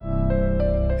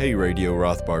Hey Radio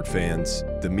Rothbard fans,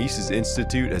 the Mises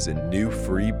Institute has a new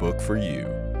free book for you.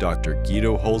 Dr.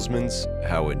 Guido Hulsmann's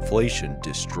How Inflation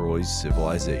Destroys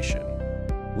Civilization.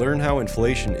 Learn how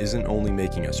inflation isn't only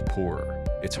making us poorer,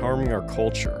 it's harming our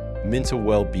culture, mental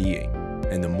well-being,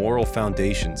 and the moral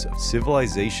foundations of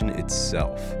civilization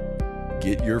itself.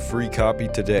 Get your free copy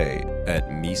today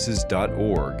at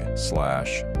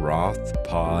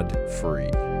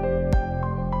Mises.org/RothPodFree.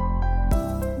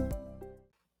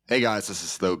 Hey guys, this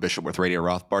is Tho Bishop with Radio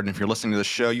Rothbard, and if you're listening to the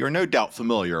show, you're no doubt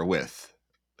familiar with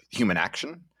Human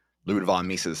Action, Ludwig von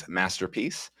Mises'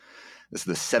 masterpiece. This is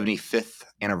the 75th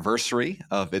anniversary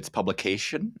of its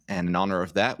publication, and in honor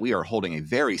of that, we are holding a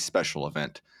very special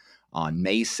event on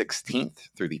May 16th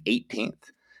through the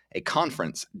 18th, a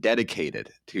conference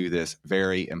dedicated to this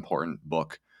very important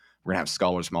book. We're going to have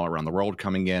scholars from all around the world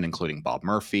coming in, including Bob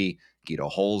Murphy, Guido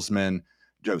Hulsmann,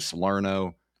 Joe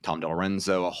Salerno, Tom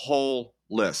DeLorenzo, a whole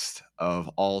list of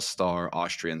all-star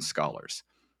Austrian scholars.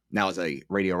 Now, as a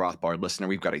Radio Rothbard listener,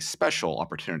 we've got a special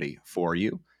opportunity for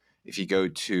you. If you go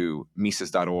to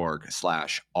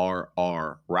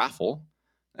Mises.org/RR raffle,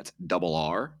 that's double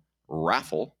R,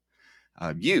 raffle,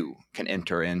 you can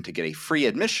enter in to get a free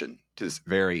admission to this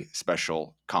very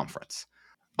special conference.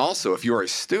 Also, if you're a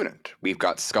student, we've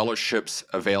got scholarships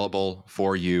available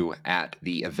for you at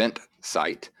the event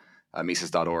site,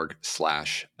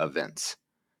 Mises.org/events.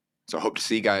 So I hope to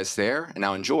see you guys there, and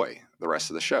now enjoy the rest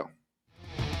of the show.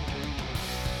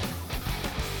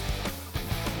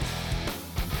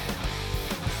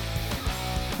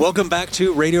 Welcome back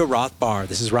to Radio Rothbard.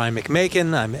 This is Ryan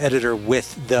McMakin. I'm editor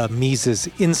with the Mises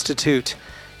Institute,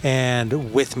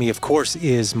 and with me, of course,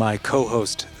 is my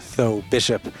co-host, Tho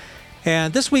Bishop.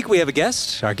 And this week we have a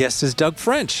guest. Our guest is Doug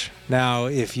French. Now,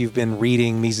 if you've been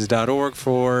reading Mises.org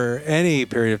for any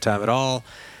period of time at all,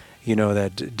 you know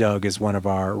that Doug is one of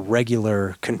our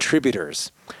regular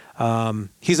contributors.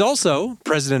 He's also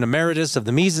president emeritus of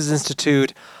the Mises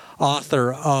Institute,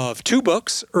 author of 2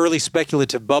 books, Early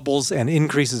Speculative Bubbles and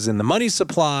Increases in the Money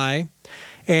Supply,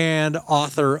 and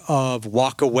author of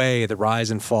Walk Away, The Rise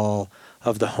and Fall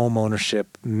of the Home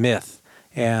Ownership Myth.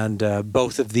 And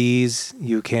both of these,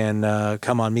 you can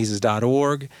come on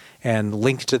Mises.org and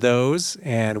link to those,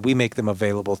 and we make them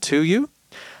available to you.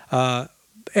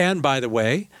 And by the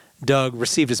way, Doug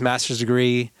received his master's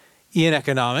degree in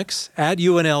economics at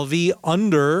UNLV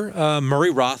under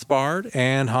Murray Rothbard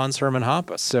and Hans Hermann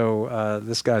Hoppe. So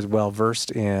this guy's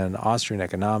well-versed in Austrian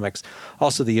economics,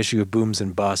 also the issue of booms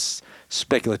and busts,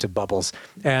 speculative bubbles.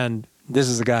 And this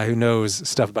is a guy who knows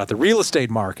stuff about the real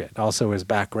estate market. Also, his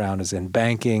background is in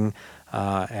banking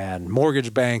and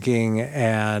mortgage banking,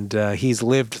 and he's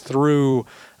lived through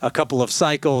a couple of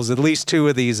cycles, at least 2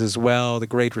 of these as well, the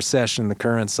Great Recession, the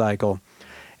current cycle.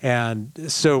 And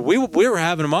so we were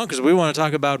having him on because we want to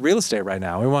talk about real estate right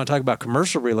now. We want to talk about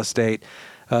commercial real estate,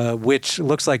 which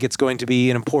looks like it's going to be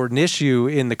an important issue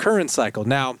in the current cycle.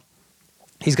 Now,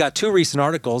 he's got 2 recent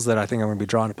articles that I think I'm going to be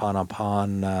drawn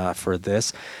upon for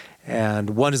this.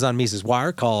 And one is on Mises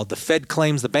Wire called "The Fed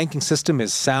Claims the Banking System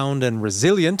is Sound and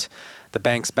Resilient. The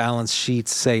bank's balance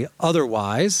sheets say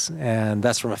otherwise." And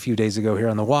that's from a few days ago here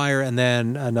on The Wire. And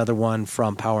then another one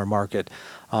from Power Market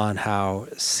on how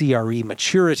CRE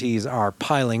maturities are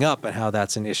piling up and how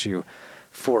that's an issue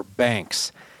for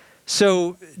banks.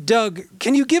 So, Doug,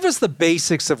 can you give us the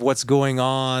basics of what's going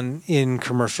on in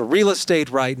commercial real estate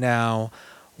right now?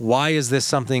 Why is this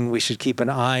something we should keep an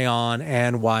eye on,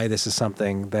 and why this is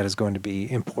something that is going to be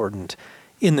important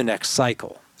in the next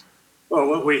cycle? Well,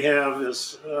 what we have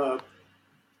is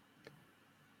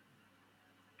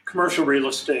commercial real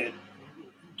estate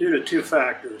due to 2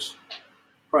 factors,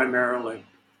 primarily.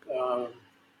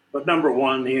 But number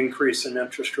one, the increase in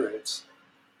interest rates.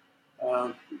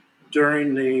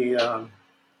 During the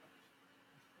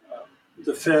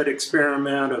Fed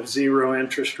experiment of zero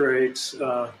interest rates,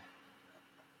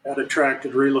 that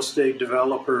attracted real estate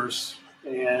developers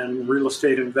and real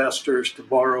estate investors to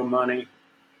borrow money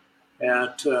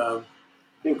at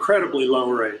incredibly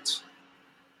low rates,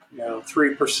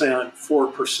 3%,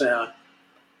 4%.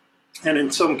 And in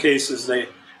some cases, they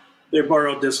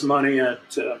borrowed this money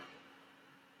at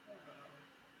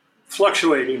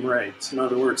fluctuating rates. In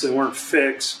other words, they weren't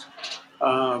fixed.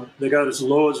 They got as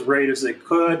low as rate as they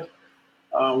could.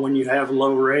 When you have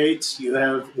low rates, you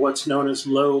have what's known as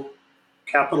low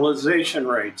capitalization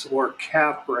rates or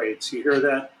cap rates. You hear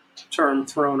that term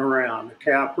thrown around. The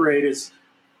cap rate is,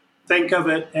 think of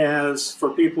it as, for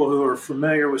people who are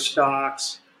familiar with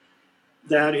stocks,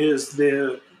 that is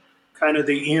the kind of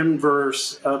the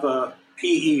inverse of a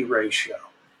PE ratio.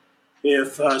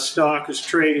 If a stock is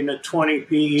trading at 20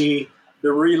 PE,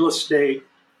 the real estate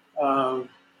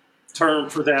term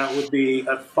for that would be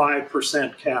a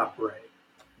 5% cap rate.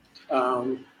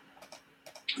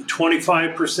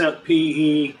 25%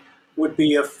 PE would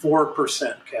be a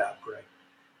 4% cap rate.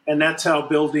 And that's how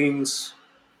buildings,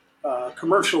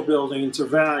 commercial buildings, are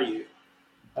valued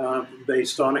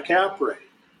based on a cap rate.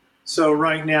 So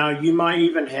right now, you might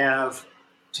even have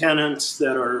tenants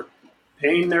that are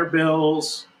paying their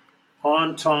bills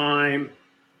on time,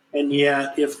 and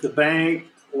yet if the bank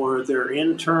or their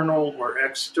internal or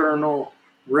external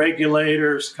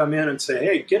regulators come in and say,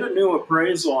 hey, get a new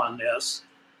appraisal on this,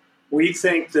 we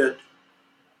think your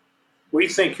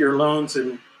loans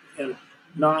and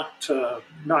not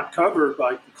covered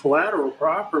by collateral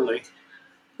properly.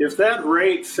 If that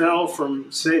rate fell from,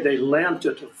 say, they lent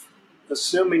it,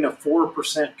 assuming a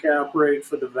 4% cap rate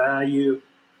for the value,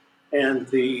 and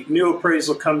the new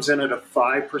appraisal comes in at a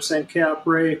 5% cap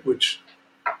rate, which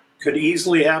could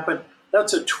easily happen,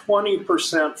 that's a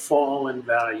 20% fall in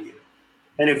value.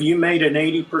 And if you made an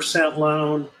 80%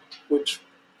 loan, which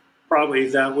probably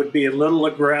that would be a little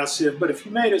aggressive, but if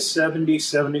you made a 70,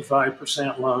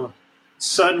 75% loan,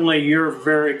 suddenly you're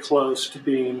very close to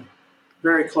being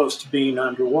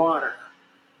underwater.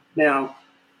 Now,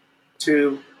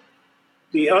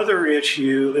 the other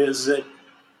issue is that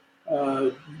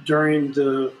during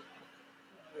the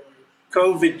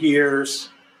COVID years,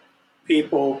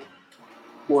 people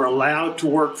were allowed to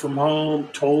work from home,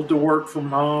 told to work from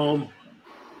home.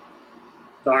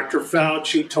 Dr.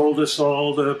 Fauci told us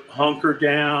all to hunker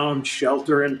down,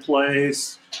 shelter in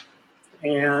place.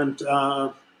 And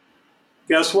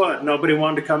guess what? Nobody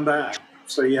wanted to come back.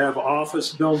 So you have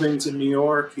office buildings in New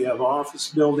York, you have office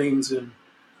buildings in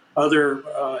other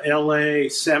LA,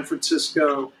 San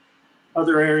Francisco,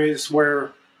 other areas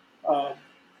where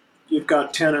you've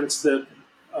got tenants that,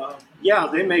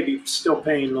 they may be still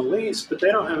paying the lease, but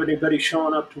they don't have anybody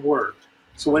showing up to work.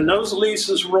 So when those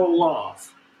leases roll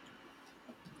off,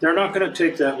 they're not going to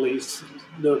take that lease,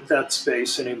 that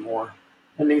space anymore.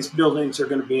 And these buildings are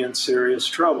going to be in serious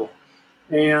trouble.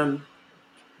 And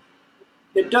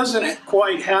it doesn't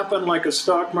quite happen like a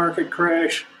stock market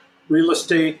crash. Real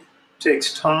estate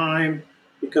takes time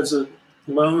because the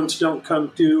loans don't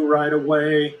come due right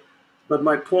away. But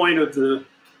my point of the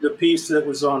piece that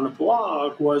was on the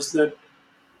blog was that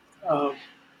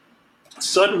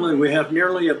suddenly we have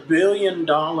nearly $1 billion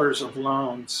of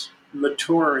loans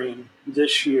maturing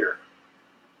this year.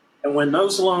 And when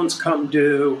those loans come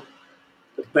due,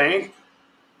 the bank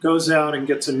goes out and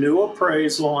gets a new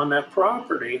appraisal on that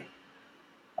property.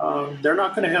 They're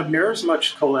not going to have near as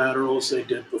much collateral as they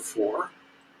did before.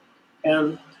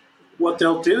 And what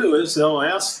they'll do is they'll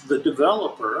ask the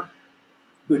developer,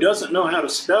 who doesn't know how to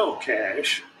spell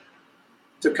cash,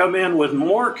 to come in with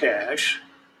more cash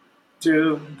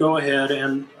to go ahead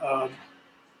and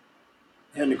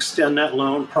extend that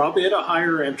loan, probably at a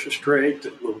higher interest rate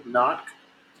that will not,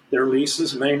 their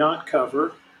leases may not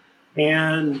cover.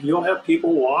 And you'll have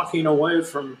people walking away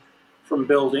from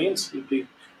buildings.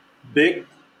 Big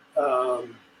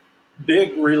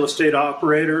real estate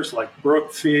operators like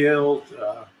Brookfield,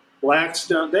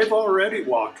 Blackstone, they've already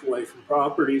walked away from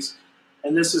properties.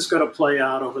 And this is going to play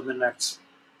out over the next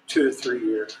 2 to 3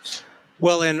 years.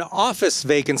 Well, and office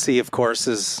vacancy, of course,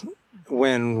 is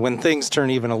when things turn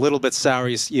even a little bit sour,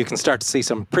 you can start to see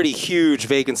some pretty huge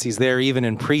vacancies there, even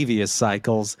in previous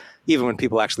cycles, even when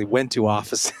people actually went to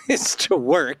offices to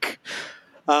work.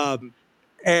 But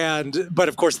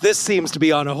of course, this seems to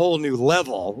be on a whole new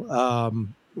level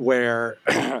where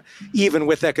even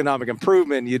with economic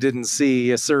improvement, you didn't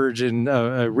see a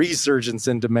resurgence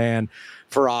in demand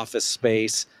for office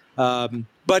space.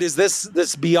 But is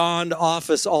this beyond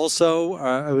office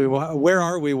also? Where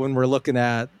are we when we're looking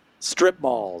at strip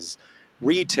malls,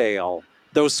 retail,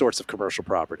 those sorts of commercial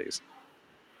properties?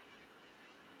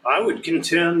 I would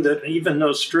contend that even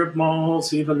though strip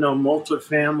malls, even though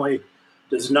multifamily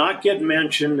does not get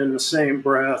mentioned in the same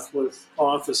breath with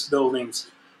office buildings,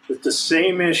 that the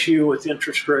same issue with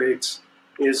interest rates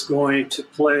is going to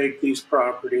plague these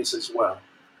properties as well.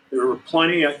 There were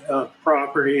plenty of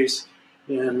properties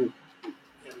in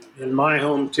my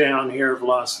hometown here of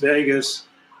Las Vegas.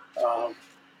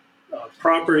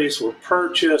 Properties were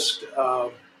purchased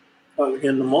in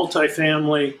the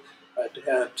multifamily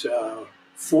at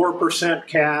 4%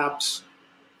 caps,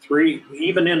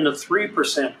 even in the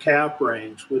 3% cap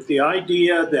range, with the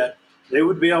idea that they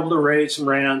would be able to raise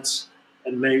rents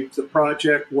and make the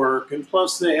project work. And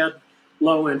plus they had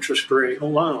low interest rate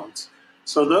loans.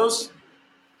 So those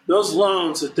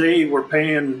loans that they were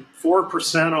paying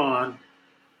 4% on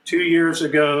 2 years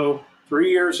ago,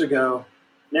 3 years ago,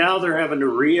 now they're having to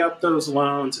re-up those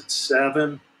loans at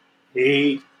 7,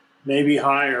 8, maybe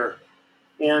higher.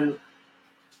 And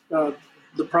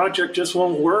the project just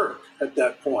won't work at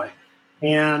that point.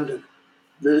 And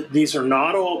these are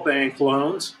not all bank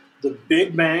loans. The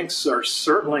big banks are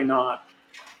certainly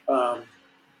um,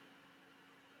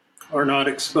 not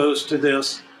exposed to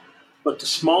this, but the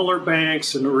smaller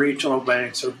banks and the regional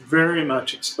banks are very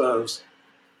much exposed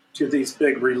to these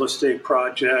big real estate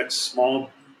projects, small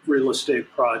real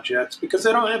estate projects, because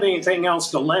they don't have anything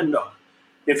else to lend on.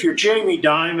 If you're Jamie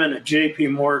Dimon at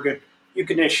JP Morgan, you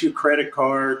can issue credit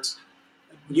cards.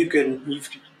 You can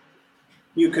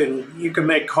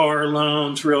make car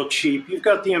loans real cheap. You've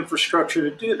got the infrastructure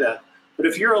to do that. But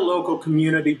if you're a local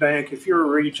community bank, if you're a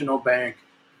regional bank,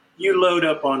 you load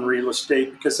up on real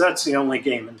estate because that's the only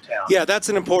game in town. Yeah, that's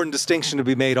an important distinction to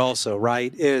be made also,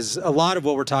 right? Is a lot of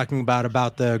what we're talking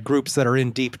about the groups that are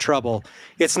in deep trouble,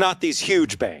 it's not these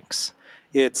huge banks.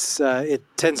 It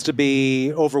tends to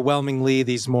be overwhelmingly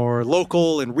these more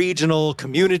local and regional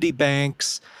community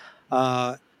banks.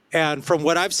 And from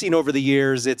what I've seen over the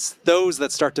years, it's those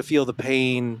that start to feel the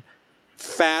pain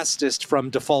fastest from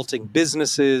defaulting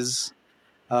businesses,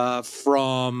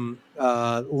 from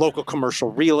local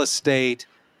commercial real estate,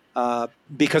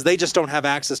 because they just don't have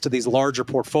access to these larger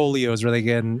portfolios where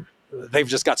they've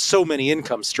just got so many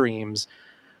income streams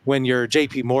when you're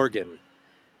JP Morgan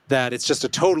that it's just a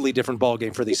totally different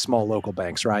ballgame for these small local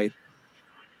banks, right?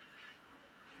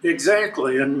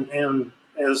 Exactly. And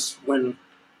as when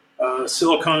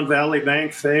Silicon Valley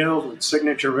Bank failed and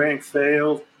Signature Bank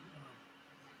failed,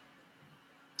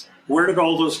 where did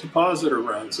all those depositor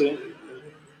runs?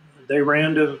 They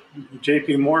ran to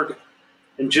JP Morgan.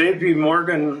 And JP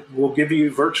Morgan will give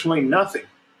you virtually nothing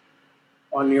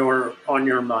on your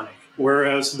money.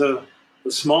 Whereas the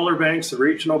smaller banks, the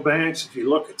regional banks, if you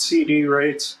look at CD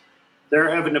rates, they're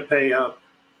having to pay up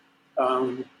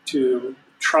to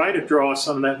try to draw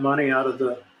some of that money out of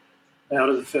the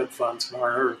Fed funds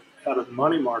or out of the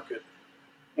money market.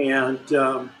 And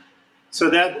so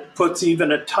that puts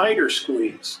even a tighter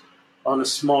squeeze on the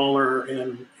smaller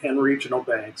and regional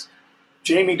banks.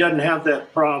 Jamie doesn't have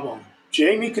that problem.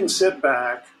 Jamie can sit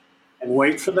back and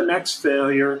wait for the next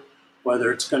failure,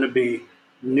 whether it's going to be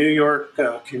New York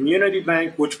Community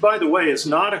Bank, which, by the way, is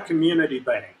not a community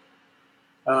bank.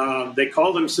 They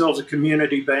call themselves a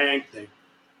community bank. They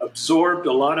absorbed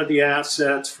a lot of the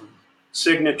assets from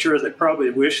Signature. They probably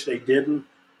wish they didn't.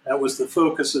 That was the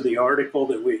focus of the article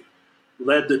that we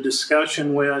led the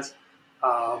discussion with.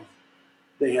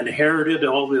 They inherited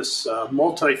all this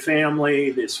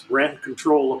multifamily, this rent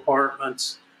control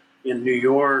apartments in New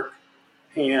York,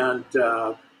 and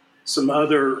some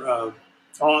other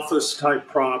office type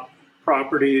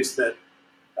properties that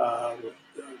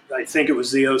I think it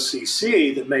was the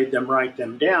OCC that made them write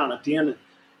them down at the end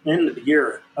of the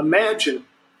year. Imagine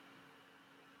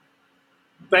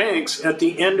banks at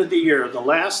the end of the year, the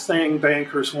last thing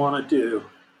bankers want to do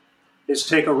is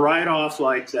take a write-off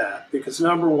like that, because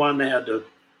number one, they had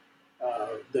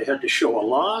to show a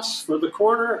loss for the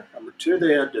quarter. Number two,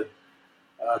 they had to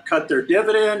cut their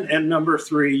dividend, and number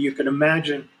three, you can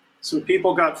imagine some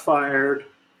people got fired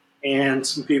and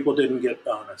some people didn't get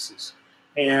bonuses,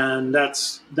 and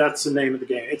that's the name of the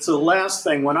game. It's the last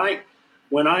thing. When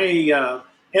I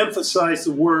emphasize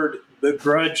the word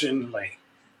begrudgingly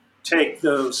take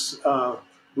those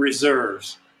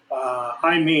reserves,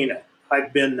 I mean it.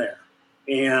 I've been there.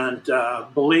 And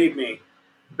believe me,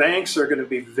 banks are going to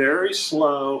be very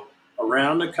slow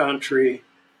around the country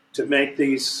to make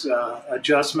these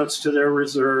adjustments to their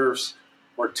reserves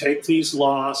or take these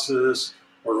losses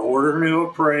or order new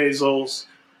appraisals.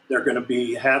 They're going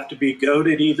to have to be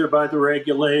goaded either by the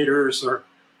regulators or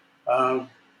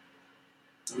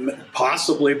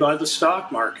possibly by the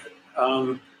stock market.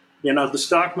 The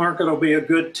stock market will be a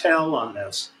good tell on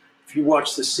this. If you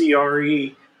watch the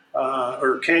CRE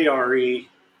or KRE,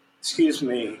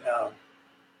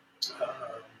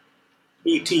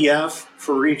 ETF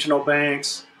for regional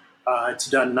banks, it's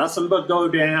done nothing but go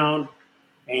down,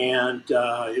 and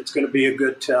it's going to be a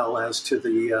good tell as to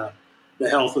the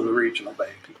health of the regional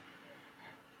banking.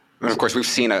 And of course, we've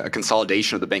seen a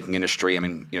consolidation of the banking industry. I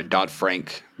mean,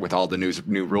 Dodd-Frank, with all the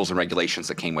new rules and regulations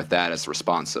that came with that as a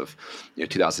response of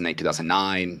 2008,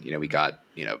 2009. We got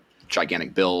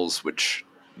gigantic bills, which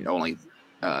only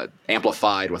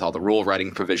amplified with all the rule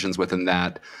writing provisions within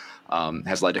that,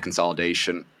 has led to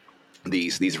consolidation.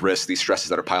 These risks, these stresses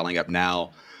that are piling up now,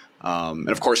 and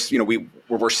of course,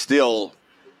 we're still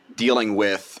dealing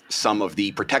with some of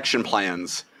the protection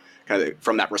plans kind of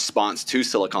from that response to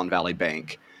Silicon Valley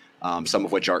Bank. Some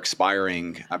of which are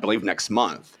expiring, I believe, next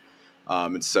month.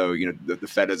 And so, the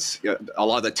Fed is, a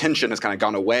lot of the tension has kind of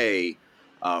gone away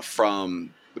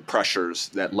from the pressures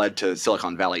that led to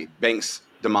Silicon Valley Bank's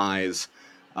demise.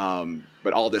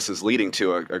 But all this is leading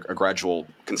to a gradual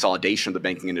consolidation of the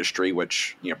banking industry,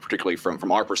 which, particularly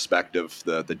from our perspective,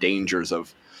 the dangers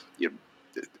of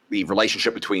the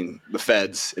relationship between the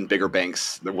feds and bigger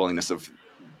banks, the willingness of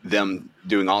them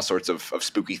doing all sorts of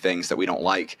spooky things that we don't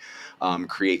like,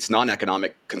 creates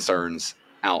non-economic concerns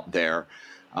out there.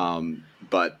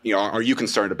 But are you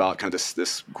concerned about kind of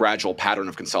this gradual pattern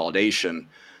of consolidation,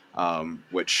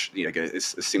 which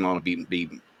is seeming to be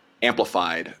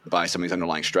amplified by some of these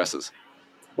underlying stresses?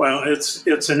 Well,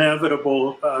 it's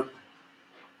inevitable.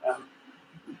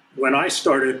 When I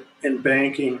started in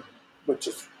banking, which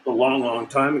is a long, long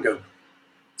time ago,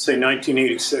 say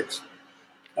 1986,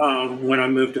 when I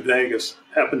moved to Vegas,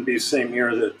 happened to be the same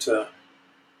year that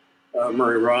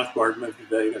Murray Rothbard moved to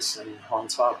Vegas and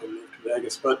Hans Hoppe moved to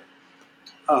Vegas. But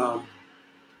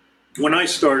when I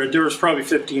started, there was probably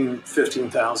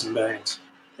 15,000 banks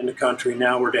in the country.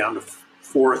 Now we're down to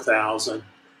 4,000.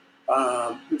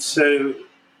 So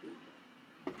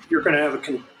you're going to have a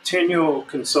continual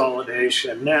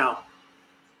consolidation. Now,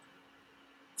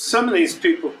 some of these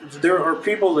people, there are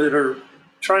people that are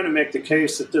trying to make the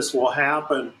case that this will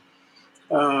happen.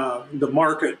 The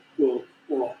market will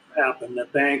happen,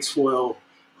 that banks will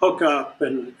hook up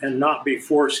and not be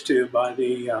forced to by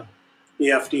the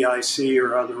FDIC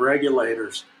or other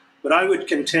regulators. But I would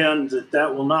contend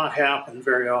that will not happen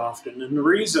very often. And the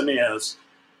reason is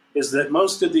that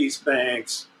most of these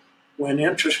banks, when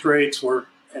interest rates were,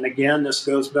 and again, this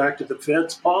goes back to the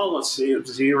Fed's policy of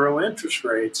zero interest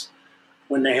rates,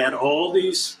 when they had all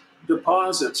these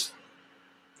deposits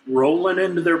rolling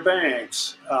into their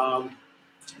banks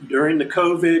during the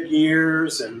COVID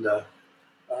years and the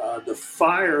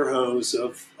fire hose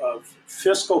of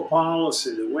fiscal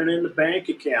policy that went into bank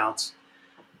accounts,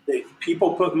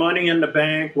 people put money in the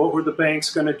bank. What were the banks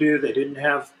going to do? They didn't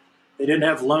have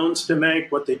loans to make.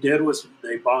 What they did was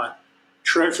they bought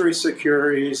treasury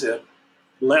securities at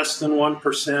less than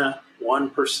 1%,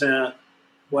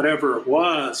 whatever it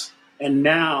was, and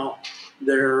now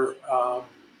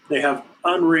they have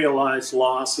unrealized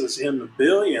losses in the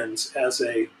billions as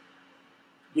an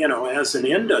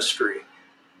industry.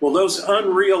 Well, those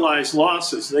unrealized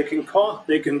losses, they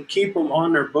can keep them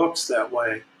on their books that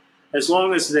way, as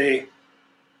long as they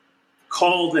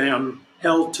call them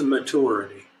held to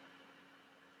maturity.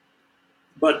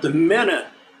 But the minute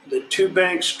the two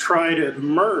banks try to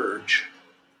merge,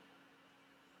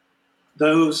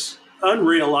 those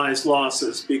unrealized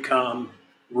losses become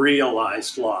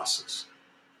realized losses.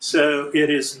 So it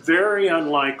is very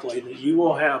unlikely that you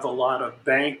will have a lot of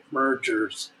bank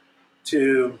mergers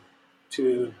to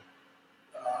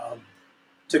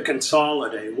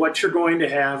consolidate. What you're going to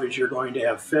have is you're going to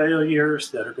have failures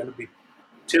that are going to be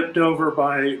tipped over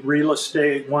by real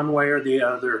estate one way or the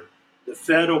other. The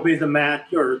Fed will be the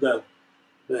match, or the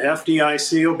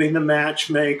FDIC will be the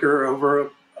matchmaker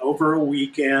over a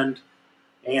weekend.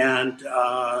 And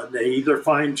they either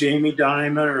find Jamie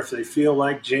Dimon, or if they feel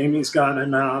like Jamie's got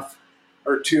enough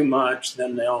or too much,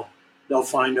 then they'll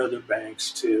find other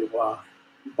banks to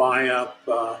buy up,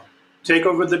 take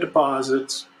over the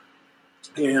deposits,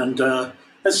 and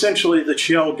essentially the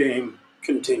shell game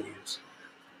continues.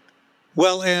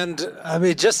 Well, and I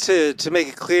mean, just to make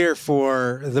it clear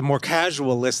for the more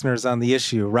casual listeners on the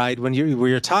issue, right? When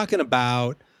you're talking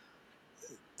about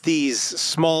these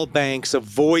small banks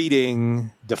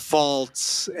avoiding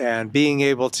defaults and being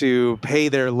able to pay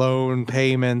their loan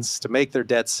payments to make their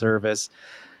debt service,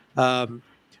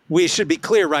 we should be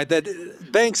clear, right,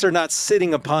 that banks are not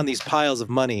sitting upon these piles of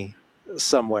money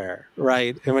somewhere,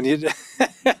 right? And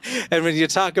when you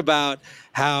talk about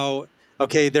how,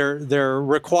 okay, they're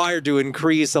required to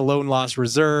increase a loan loss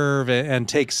reserve and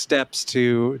take steps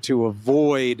to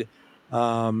avoid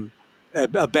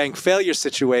a bank failure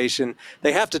situation,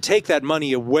 they have to take that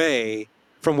money away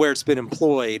from where it's been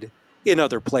employed in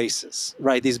other places,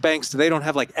 right? These banks, they don't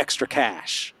have like extra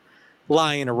cash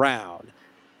lying around.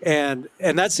 And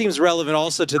that seems relevant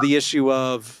also to the issue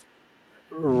of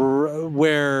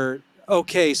where,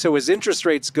 okay, so as interest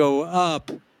rates go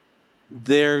up,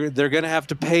 they're going to have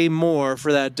to pay more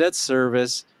for that debt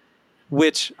service,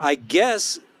 which I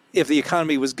guess if the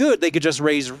economy was good, they could just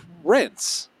raise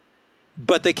rents.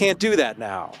 But they can't do that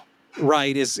now,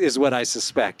 right, is what I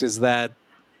suspect, is that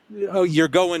you're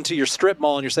going to your strip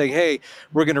mall and you're saying, hey,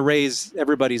 we're going to raise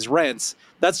everybody's rents.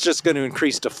 That's just going to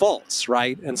increase defaults,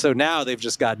 right? And so now they've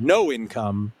just got no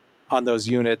income on those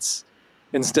units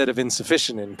instead of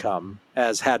insufficient income,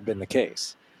 as had been the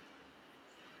case.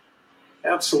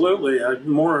 Absolutely.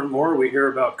 More and more we hear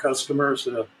about customers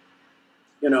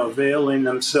availing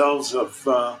themselves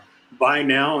of buy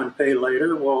now and pay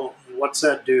later. Well, what's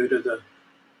that do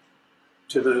to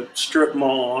the strip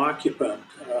mall occupant.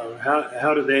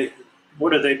 How do they?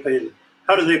 What do they pay?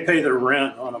 How do they pay their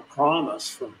rent on a promise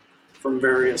from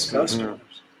various customers?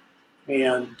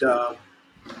 And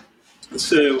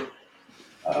so,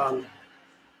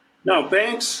 no,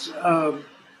 banks,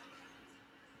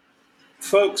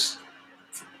 folks,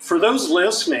 for those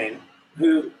listening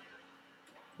who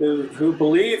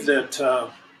believe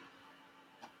that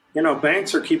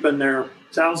banks are keeping their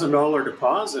 $1,000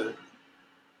 deposit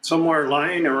somewhere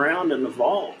lying around in the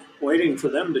vault, waiting for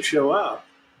them to show up.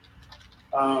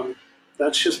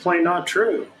 That's just plain not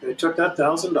true. They took that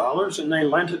 $1,000 and they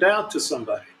lent it out to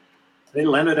somebody. They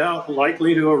lent it out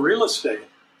likely to a real estate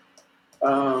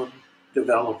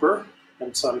developer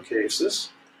in some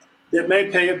cases that may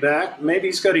pay it back. Maybe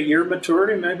he's got a year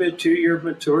maturity, maybe a 2-year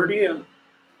maturity, and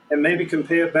maybe can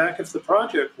pay it back if the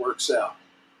project works out.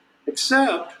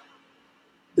 Except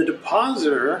the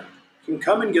depositor can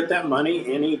come and get that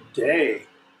money any day.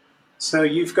 So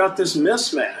you've got this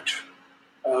mismatch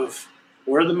of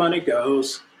where the money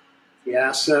goes, the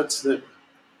assets that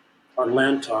are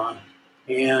lent on,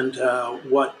 and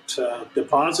what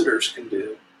depositors can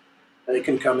do. They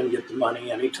can come and get the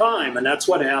money anytime. And that's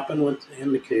what happened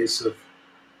in the case of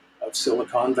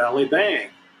Silicon Valley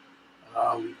Bank.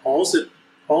 All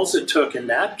it took in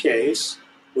that case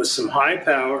was some high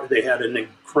power. They had an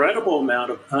incredible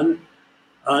amount of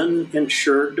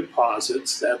uninsured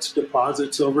deposits. That's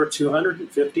deposits over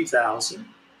 $250,000.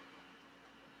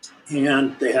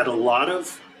 And they had a lot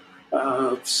of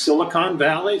Silicon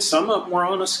Valley. Some of them were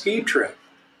on a ski trip,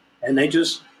 and they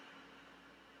just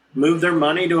moved their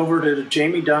money over to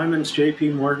Jamie Dimon's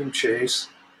JP Morgan Chase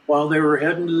while they were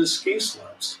heading to the ski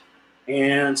slopes.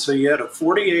 And so you had a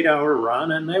 48-hour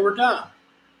run, and they were done.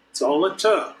 That's all it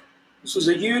took. This was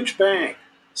a huge bank,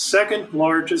 second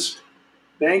largest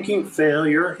banking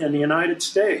failure in the United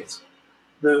States.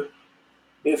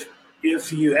 If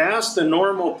you ask the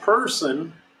normal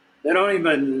person, they don't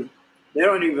even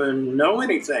know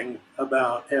anything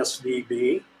about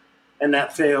SVB and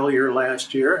that failure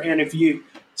last year. And if you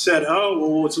said, "Oh,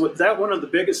 well, was that one of the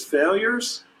biggest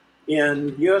failures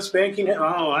in U.S. banking?"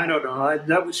 "Oh, I don't know.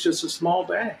 That was just a small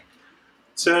bank."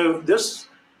 So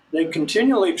they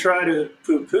continually try to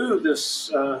poo-poo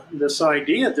this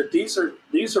idea that these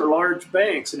are large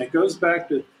banks, and it goes back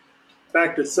to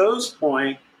Tho's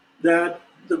point that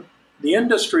the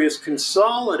industry is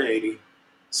consolidating.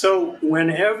 So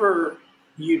whenever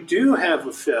you do have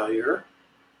a failure,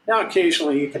 now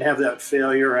occasionally you can have that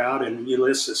failure out in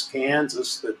Ulysses,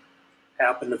 Kansas, that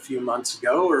happened a few months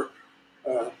ago,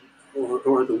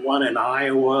 or the one in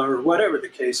Iowa, or whatever the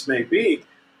case may be.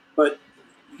 But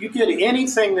you get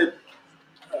anything that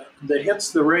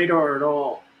hits the radar at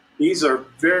all, these are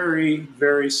very,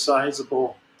 very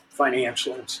sizable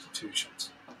financial institutions.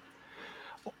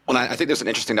 Well, I think there's an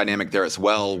interesting dynamic there as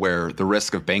well, where the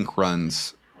risk of bank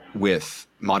runs with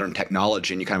modern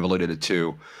technology, and you kind of alluded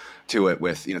to it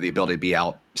with the ability to be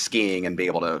out skiing and be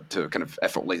able to kind of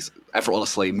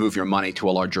effortlessly move your money to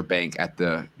a larger bank at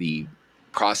the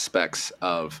prospects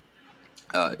of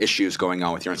issues going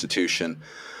on with your institution.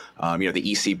 The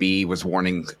ECB was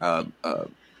warning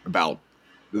about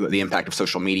the impact of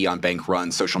social media on bank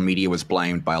runs. Social media was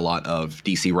blamed by a lot of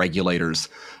DC regulators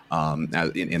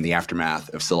in the aftermath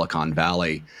of Silicon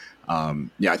Valley. I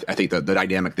think the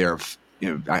dynamic there of,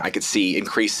 I could see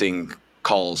increasing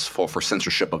calls for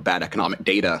censorship of bad economic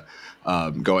data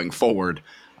going forward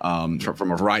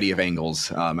from a variety of angles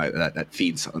that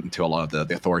feeds into a lot of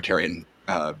the authoritarian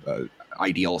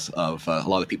ideals of a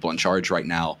lot of the people in charge right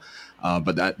now.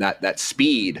 But that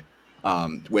speed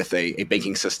with a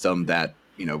banking system that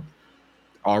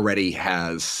already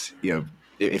has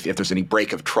if there's any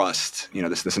break of trust,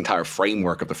 this entire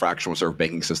framework of the fractional reserve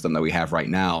banking system that we have right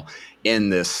now in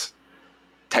this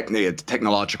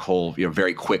technological,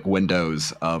 very quick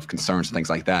windows of concerns and things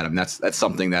like that. I mean, that's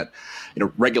something that,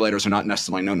 regulators are not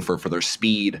necessarily known for their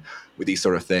speed with these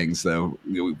sort of things. Though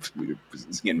we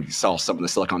saw some of the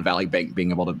Silicon Valley Bank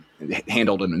being able to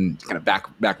handle it in kind of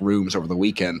back rooms over the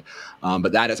weekend.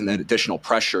 But that is an additional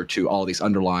pressure to all these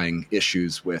underlying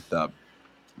issues with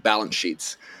balance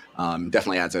sheets.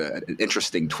 Definitely adds an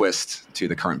interesting twist to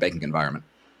the current banking environment.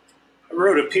 I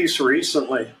wrote a piece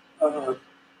recently.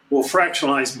 Will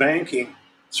fractionalized banking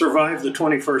survive the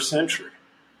 21st century?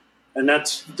 And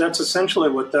that's essentially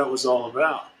what that was all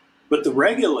about. But the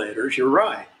regulators, you're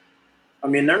right. I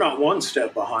mean, they're not one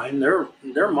step behind. They're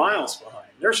miles behind.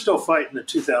 They're still fighting the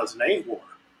 2008 war.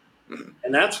 Mm-hmm.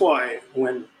 And that's why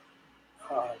when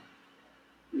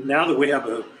now that we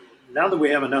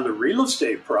have another real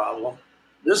estate problem,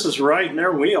 this is right in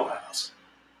their wheelhouse.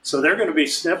 So they're going to be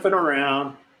sniffing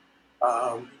around,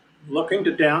 looking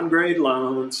to downgrade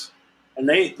loans, and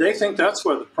they think that's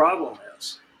where the problem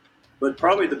is. But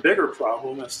probably the bigger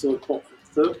problem, as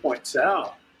Phil points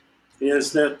out,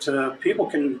 is that people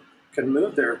can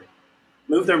move their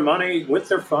money with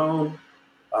their phone,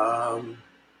 um,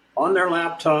 on their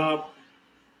laptop,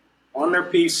 on their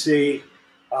PC,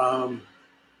 um,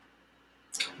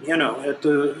 with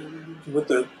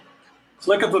the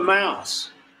click of a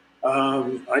mouse.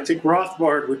 I think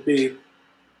Rothbard would be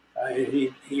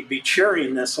he'd be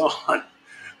cheering this on,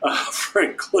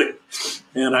 frankly,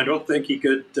 and I don't think he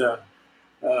could.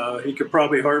 He could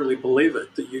probably hardly believe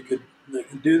it that you could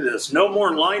do this. No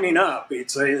more lining up. He'd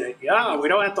say, "Yeah, we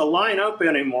don't have to line up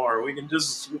anymore. We can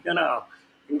just,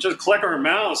 click our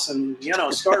mouse and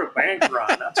start a bank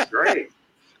run. That's great."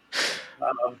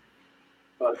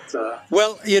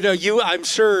 Well, I'm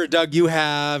sure, Doug, you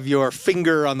have your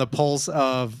finger on the pulse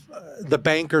of the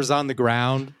bankers on the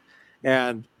ground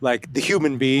and like the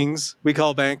human beings we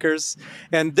call bankers.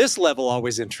 And this level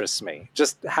always interests me,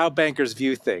 just how bankers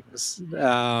view things.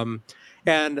 And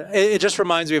it just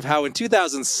reminds me of how in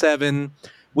 2007,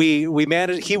 we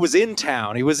managed, he was in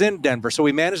town, he was in Denver. So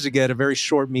we managed to get a very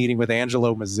short meeting with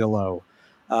Angelo Mazzillo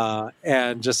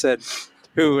and just said,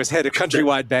 who was head of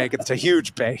Countrywide Bank. It's a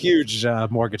huge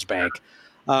mortgage bank.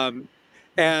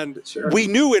 And Sure. We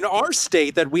knew in our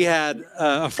state that we had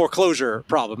a foreclosure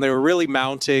problem. They were really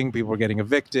mounting. People were getting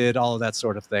evicted, all of that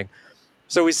sort of thing.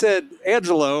 So we said,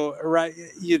 Angelo, right,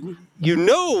 you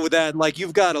know that like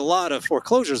you've got a lot of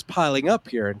foreclosures piling up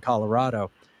here in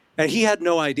Colorado. And he had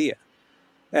no idea.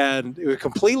 And he was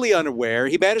completely unaware.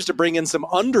 He managed to bring in some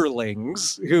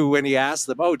underlings who, when he asked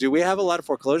them, "Oh, do we have a lot of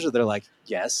foreclosure?" They're like,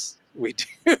 "Yes, we do."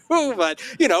 But,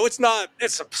 it's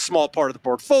a small part of the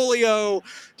portfolio.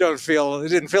 Didn't feel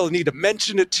the need to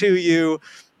mention it to you,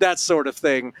 that sort of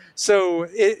thing. So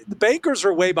the bankers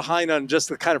are way behind on just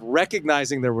the kind of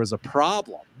recognizing there was a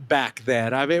problem back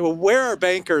then. I mean, where are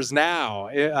bankers now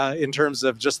in terms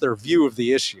of just their view of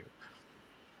the issue?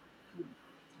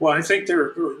 Well, I think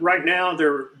they're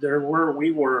where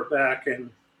we were back in,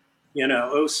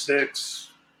 06,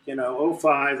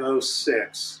 05,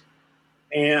 06.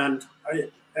 And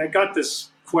I got this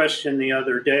question the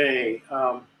other day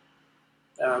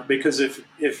because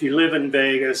if you live in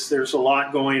Vegas, there's a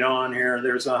lot going on here.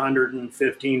 There's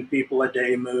 115 people a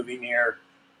day moving here.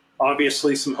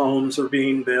 Obviously, some homes are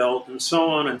being built and so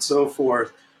on and so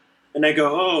forth. And they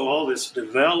go, "Oh, all this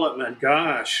development,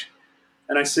 gosh."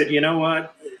 And I said, "You know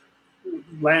what?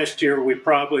 Last year,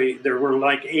 there were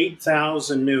like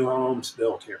 8,000 new homes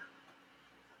built here."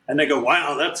 And they go,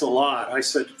 "Wow, that's a lot." I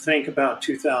said, "Think about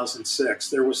 2006.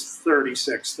 There was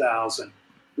 36,000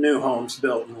 new homes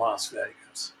built in Las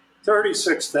Vegas.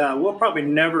 36,000. We'll probably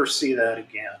never see that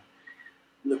again."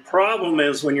 The problem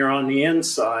is when you're on the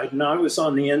inside, and I was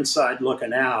on the inside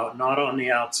looking out, not on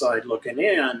the outside looking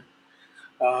in,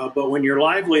 but when your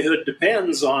livelihood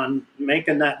depends on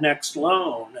making that next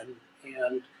loan and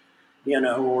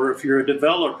or if you're a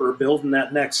developer building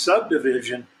that next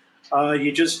subdivision,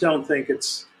 you just don't think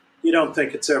it's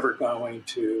ever going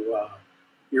to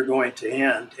you're going to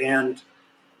end. And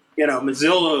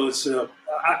Mazzillo's.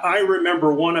 I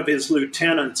remember one of his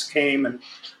lieutenants came and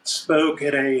spoke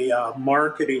at a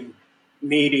marketing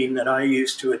meeting that I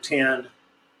used to attend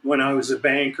when I was a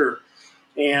banker,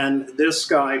 and this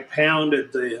guy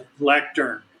pounded the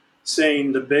lectern,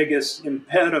 saying the biggest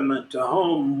impediment to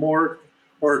home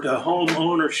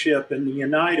ownership in the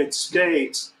United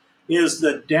States is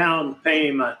the down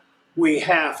payment. We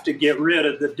have to get rid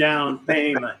of the down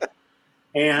payment.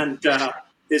 And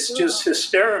it's just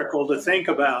hysterical to think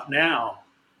about now.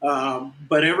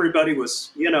 But everybody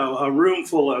was, a room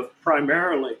full of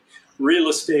primarily real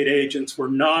estate agents were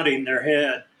nodding their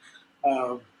head,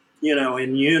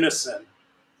 in unison,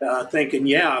 thinking,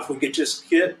 yeah, if we could just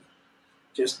get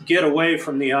away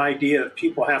from the idea of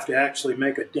people have to actually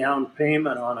make a down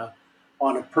payment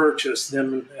on a purchase,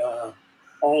 then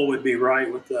all would be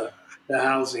right with the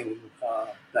housing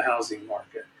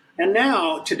market. And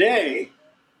now today,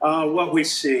 what we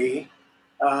see,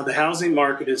 the housing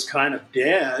market is kind of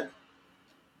dead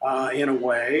in a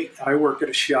way. I work at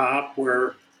a shop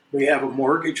where we have a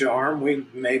mortgage arm. We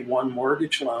made one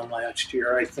mortgage loan last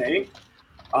year, I think.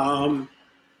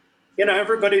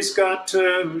 Everybody's got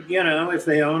to, if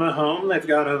they own a home, they've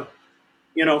got a,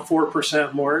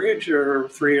 4% mortgage or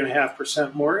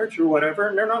 3.5% mortgage or whatever,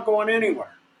 and they're not going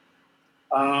anywhere.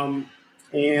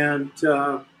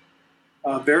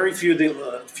 Very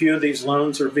few of these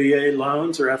loans are VA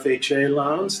loans or FHA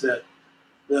loans that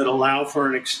allow for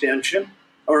an extension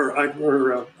or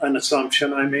an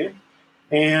assumption, I mean.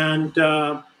 And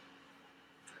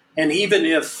even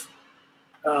if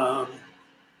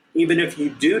even if you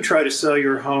do try to sell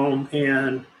your home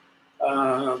and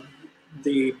uh,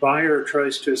 the buyer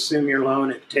tries to assume your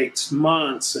loan, it takes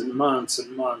months and months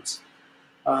and months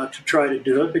to try to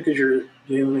do it because you're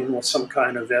dealing with some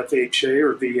kind of FHA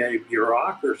or VA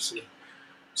bureaucracy.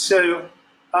 So,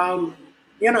 um,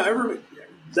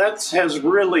 that has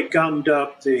really gummed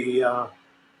up the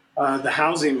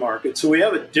housing market. So we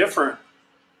have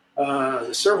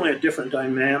certainly a different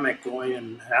dynamic going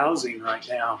in housing right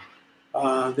now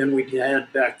than we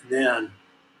had back then.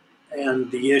 And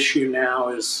the issue now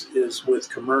is with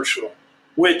commercial,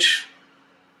 which,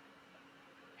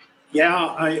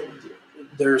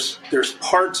 there's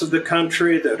parts of the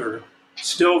country that are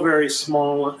still very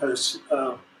small,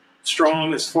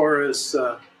 strong as far as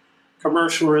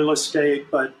commercial real estate,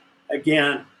 but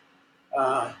again,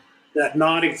 uh, that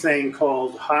naughty thing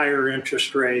called higher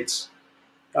interest rates.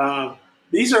 Uh,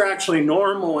 these are actually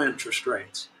normal interest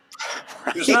rates.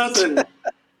 Right. There's nothing.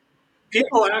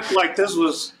 People act like this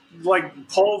was like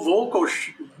Paul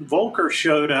Volcker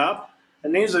showed up,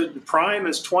 and the prime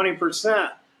is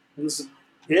 20%. This is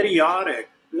idiotic.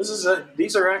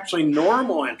 These are actually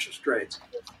normal interest rates.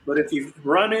 But if you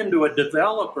run into a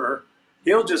developer,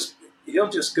 he'll just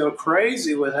go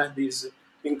crazy with these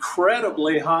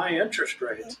incredibly high interest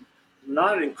rates.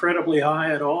 Not incredibly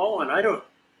high at all, and I don't.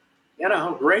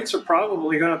 Rates are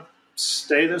probably going to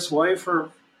stay this way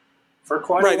for quite a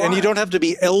while. Right, and you don't have to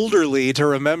be elderly to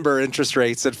remember interest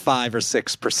rates at 5 or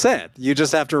 6%. You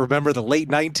just have to remember the late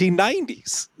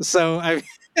 1990s. So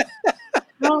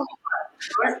No,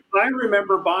 I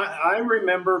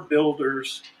remember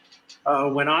builders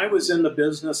when I was in the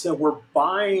business that were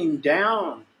buying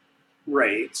down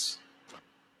rates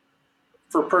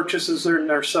for purchases in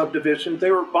their subdivision.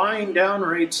 They were buying down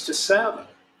rates to 7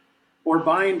 or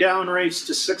buying down rates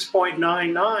to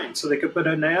 6.99 so they could put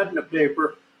an ad in the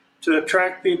paper to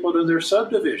attract people to their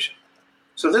subdivision.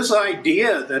 So this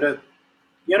idea that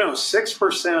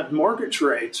 6% mortgage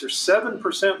rates or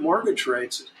 7% mortgage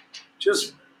rates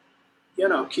just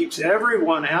keeps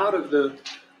everyone out of the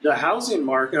housing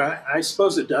market. I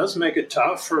suppose it does make it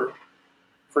tough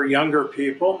for younger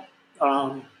people.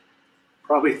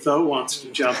 Probably Tho wants to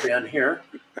jump in here,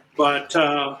 but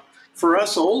for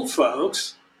us old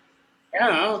folks,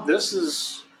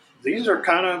 these are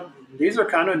kind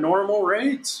of normal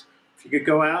rates. If you could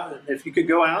go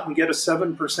out and get a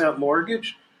 7%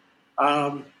 mortgage,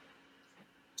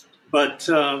 but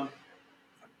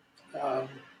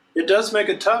it does make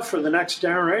it tough for the next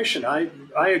generation. I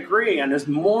agree. And as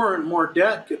more and more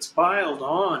debt gets piled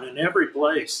on in every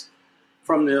place,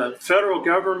 from the federal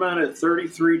government at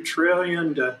 $33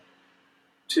 trillion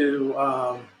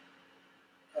to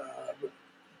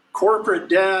corporate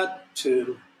debt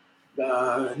to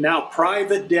now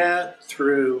private debt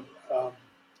through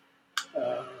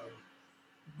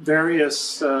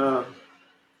various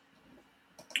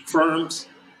firms,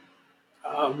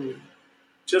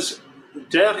 just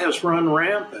debt has run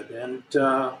rampant, and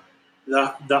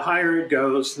the higher it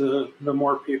goes, the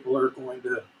more people are going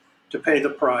to pay the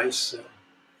price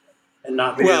and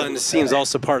not be able and it to seems pay.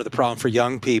 also part of the problem for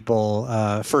young people,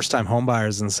 first-time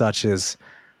homebuyers and such, is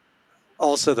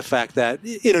also the fact that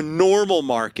in a normal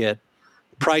market,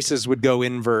 prices would go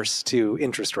inverse to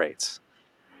interest rates,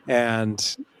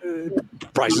 and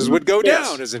prices would go Yes.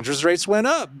 down as interest rates went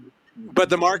up. But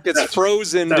the market's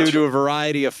frozen due to a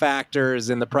variety of factors,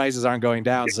 and the prices aren't going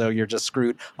down, so you're just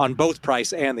screwed on both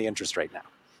price and the interest rate now.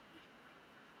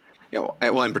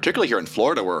 Well, and particularly here in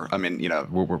Florida, where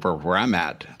where I'm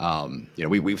at,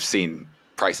 we've seen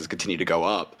prices continue to go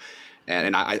up,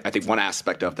 and I think one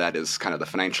aspect of that is kind of the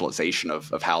financialization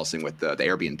of housing with the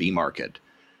Airbnb market,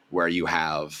 where you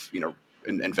have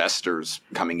investors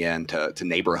coming in to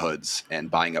neighborhoods and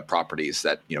buying up properties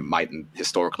that mightn't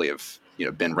historically have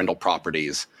been rental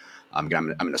properties. I'm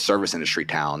in a service industry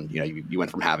town. You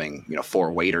went from having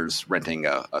 4 waiters renting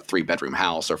a 3-bedroom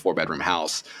house or 4-bedroom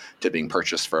house to being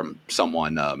purchased from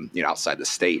someone outside the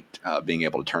state, being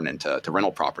able to turn into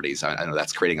rental properties. I know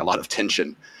that's creating a lot of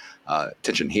tension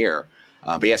here.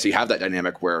 But yeah, so you have that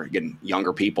dynamic where again,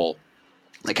 younger people.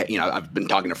 I've been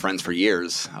talking to friends for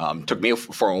years. Took me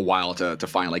for a while to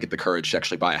finally get the courage to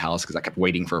actually buy a house because I kept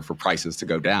waiting for prices to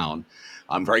go down.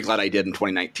 I'm very glad I did in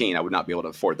 2019. I would not be able to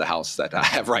afford the house that I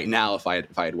have right now if I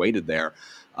had waited there.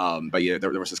 But there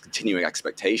was this continuing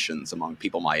expectations among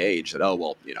people my age that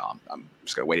I'm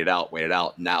just going to wait it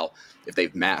out. Now, if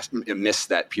they've missed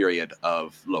that period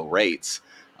of low rates,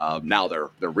 now they're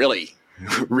really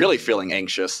really feeling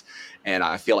anxious. And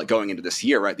I feel like going into this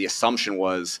year, right, the assumption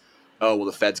was, oh, well,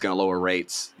 the Fed's going to lower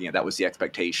rates. That was the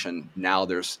expectation. Now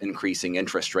there's increasing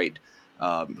interest rate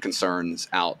concerns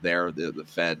out there. The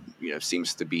Fed,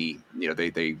 seems to be,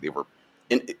 they were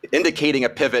indicating a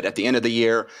pivot at the end of the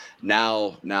year.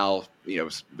 Now,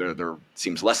 there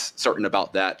seems less certain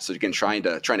about that. So again, trying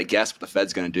to guess what the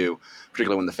Fed's going to do,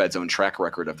 particularly when the Fed's own track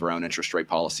record of their own interest rate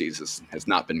policies has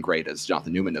not been great, as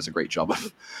Jonathan Newman does a great job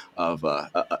of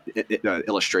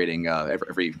illustrating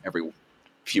every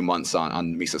few months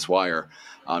on Mises Wire.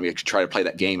 You try to play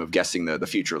that game of guessing the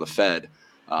future of the Fed,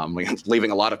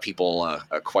 leaving a lot of people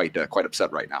quite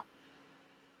upset right now.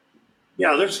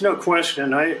 Yeah, there's no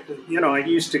question. I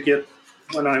used to get,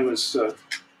 when I was,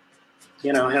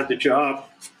 had the job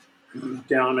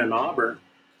down in Auburn,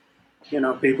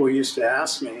 people used to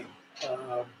ask me,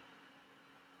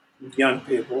 young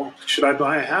people, should I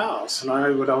buy a house? And I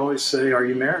would always say, are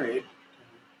you married?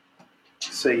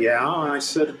 Say, yeah. And I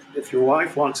said, if your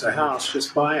wife wants a house,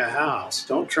 just buy a house.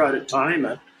 Don't try to time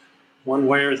it one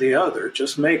way or the other.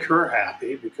 Just make her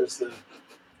happy, because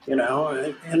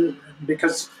and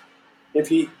because if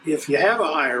you have a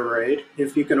higher rate,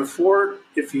 if you can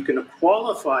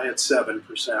qualify at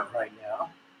 7% right now,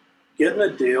 getting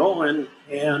a deal, and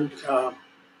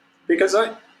because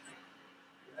I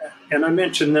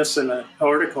mentioned this in an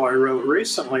article I wrote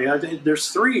recently. I think there's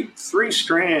three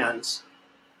strands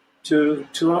to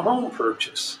a home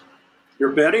purchase.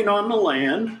 You're betting on the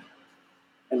land,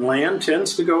 and land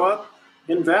tends to go up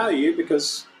in value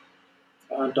because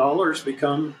dollars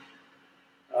become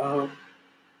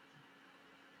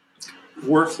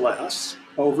worth less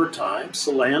over time.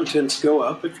 So land tends to go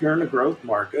up if you're in a growth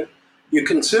market. You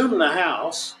consume the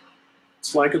house.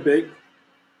 It's like a big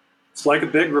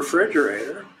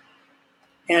refrigerator,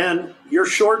 and you're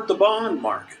short the bond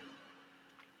market.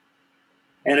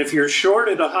 And if you're short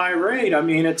at a high rate,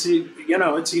 it's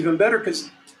even better,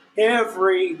 because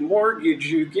every mortgage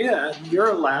you get, you're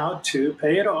allowed to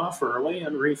pay it off early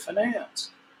and refinance.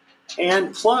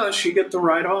 And plus, you get to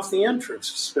write off the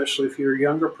interest, especially if you're a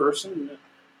younger person.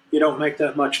 You don't make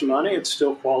that much money, it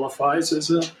still qualifies as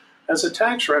a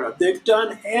tax write-off. They've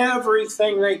done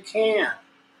everything they can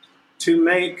to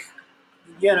make,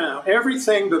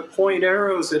 everything but point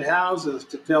arrows at houses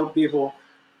to tell people,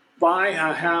 buy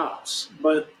a house.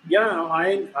 But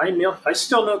I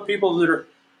still know people that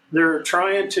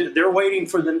they're waiting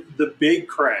for the big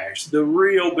crash, the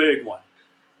real big one,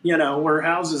 where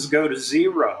houses go to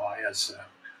zero, I assume.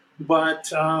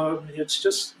 But it's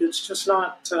just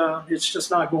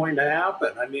not going to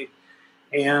happen.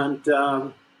 And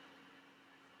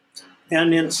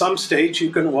in some states you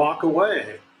can walk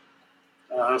away.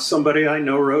 Somebody I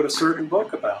know wrote a certain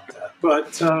book about that.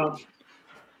 But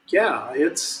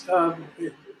it's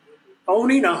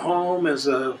owning a home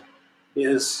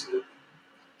is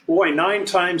 9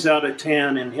 times out of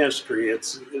 10 in history.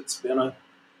 It's been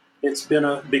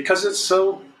because it's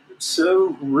so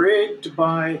rigged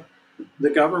by the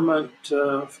government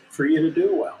for you to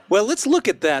do well. Well, let's look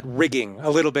at that rigging a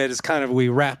little bit as kind of we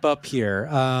wrap up here.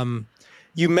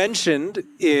 You mentioned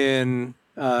in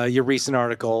your recent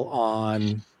article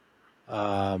on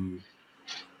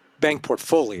bank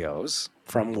portfolios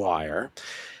from Wire,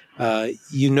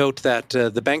 you note that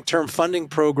the Bank Term Funding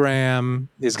Program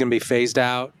is going to be phased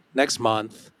out next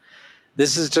month.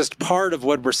 This is just part of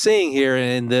what we're seeing here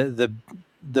in the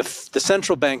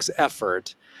central bank's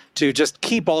effort to just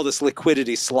keep all this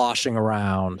liquidity sloshing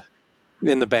around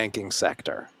in the banking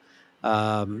sector,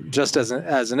 just as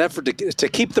an effort to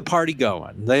keep the party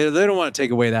going. They don't want to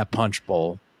take away that punch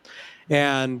bowl.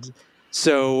 And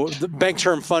so the Bank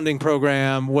Term Funding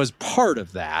Program was part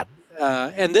of that.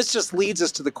 And this just leads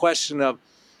us to the question of,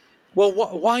 well,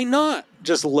 why not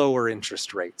just lower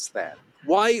interest rates then?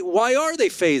 Why are they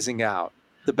phasing out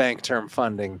the Bank Term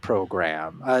Funding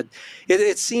Program?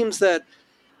 It seems that,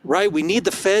 right, we need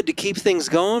the Fed to keep things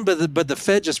going, but the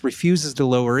Fed just refuses to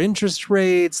lower interest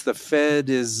rates. The Fed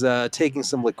is taking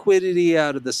some liquidity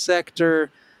out of the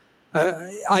sector.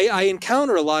 I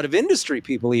encounter a lot of industry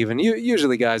people, even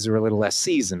usually guys who are a little less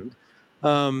seasoned.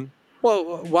 Well,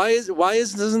 why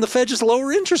doesn't the Fed just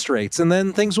lower interest rates and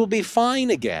then things will be fine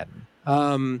again?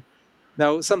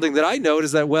 Now, something that I note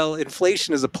is that, well,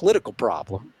 inflation is a political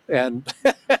problem, and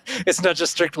it's not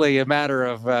just strictly a matter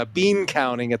of bean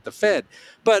counting at the Fed.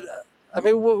 But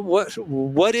what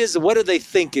are they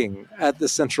thinking at the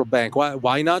central bank?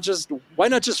 Why not just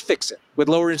fix it with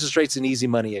lower interest rates and easy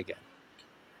money again?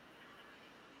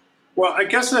 Well, I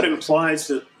guess that implies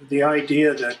that the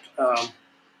idea that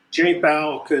Jay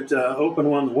Powell could open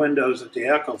one of the windows at the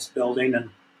Eccles building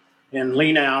and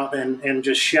lean out and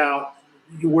just shout,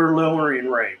 "We're lowering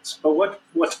rates." But what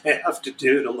they have to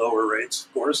do to lower rates,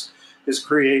 of course, is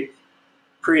create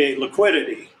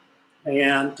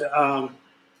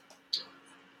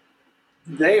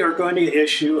they are going to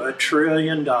issue $1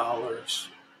 trillion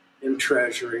in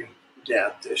Treasury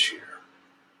debt this year.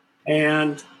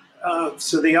 And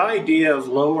so the idea of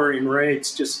lowering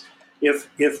rates, just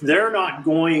if they're not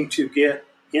going to get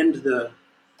into the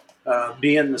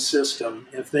be in the system,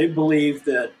 if they believe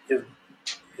that if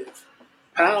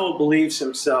Powell believes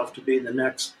himself to be the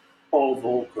next Paul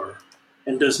Volcker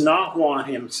and does not want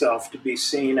himself to be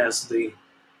seen as the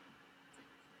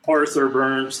Arthur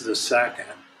Burns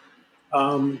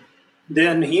II,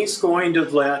 then he's going to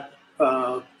let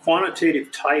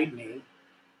quantitative tightening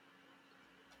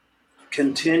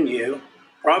continue,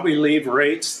 probably leave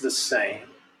rates the same.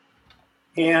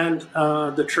 And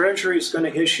the Treasury is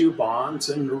going to issue bonds,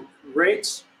 and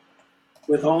rates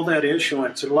with all that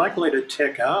issuance are likely to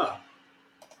tick up,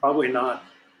 probably not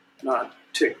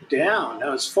tick down.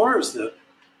 Now, as far as the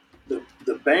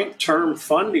bank term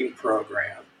funding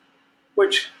program,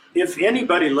 which if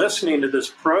anybody listening to this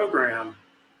program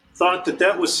thought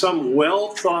that was some well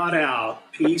thought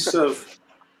out piece of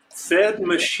Fed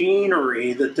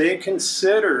machinery that they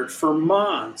considered for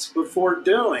months before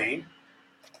doing,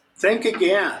 think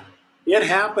again. It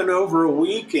happened over a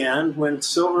weekend when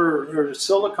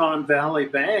Silicon Valley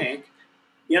Bank,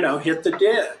 hit the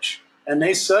ditch, and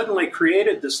they suddenly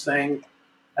created this thing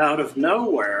out of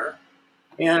nowhere,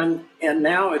 and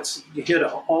now it's hit an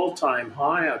all-time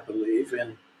high, I believe,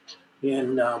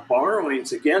 in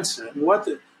borrowings against it. And what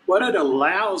it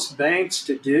allows banks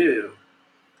to do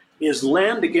is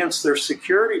lend against their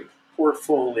security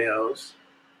portfolios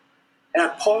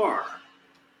at par.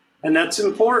 And that's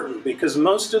important because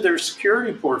most of their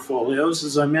security portfolios,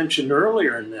 as I mentioned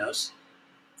earlier in this,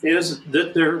 is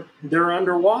that they're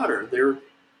underwater.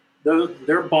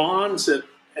 Their bonds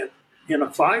in a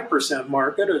 5%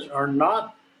 market are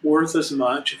not worth as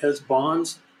much as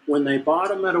bonds when they bought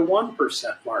them at a 1%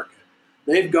 market.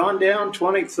 They've gone down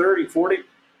 20, 30,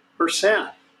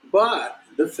 40%. But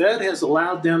the Fed has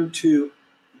allowed them to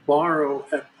borrow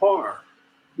at par.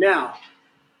 Now,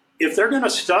 if they're going to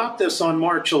stop this on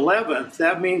March 11th,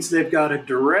 that means they've got to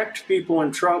direct people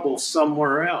in trouble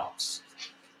somewhere else.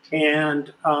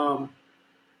 And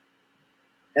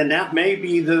that may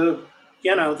be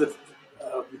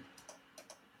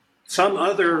some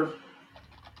other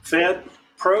Fed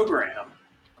program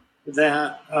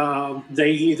that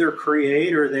they either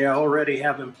create or they already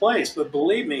have in place. But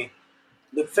believe me,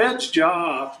 the Fed's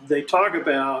job, they talk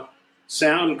about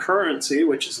sound currency,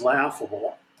 which is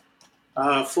laughable,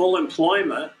 full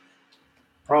employment,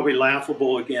 probably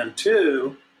laughable again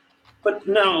too, but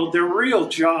no, their real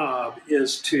job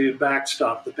is to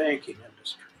backstop the banking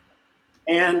industry.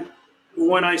 And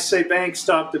when I say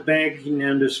backstop the banking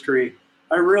industry,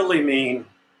 I really mean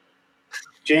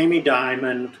Jamie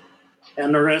Dimon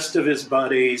and the rest of his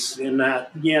buddies in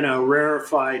that,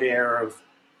 rarefied air of,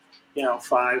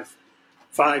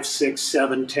 5, 6,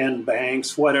 7, 10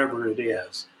 banks, whatever it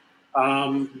is.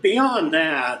 Beyond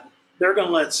that, they're going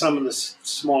to let some of the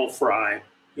small fry,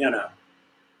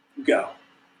 go.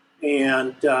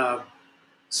 And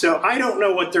so I don't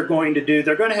know what they're going to do.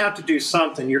 They're going to have to do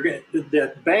something.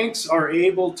 That banks are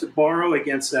able to borrow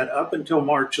against that up until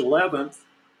March 11th.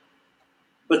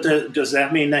 But does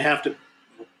that mean they have to?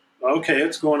 Okay,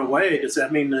 it's going away. Does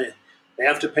that mean they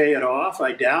have to pay it off?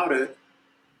 I doubt it.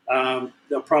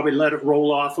 They'll probably let it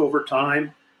roll off over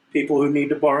time. People who need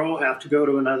to borrow have to go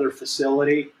to another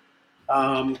facility.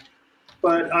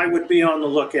 But I would be on the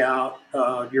lookout.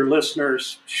 Your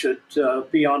listeners should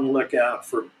be on the lookout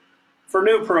for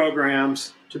new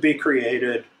programs to be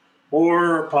created,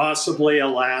 or possibly a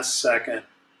last-second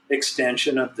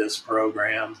extension of this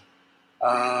program.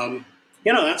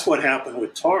 That's what happened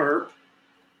with TARP.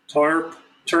 TARP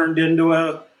turned into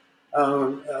a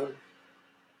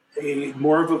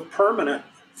more of a permanent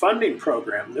funding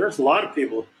program. There's a lot of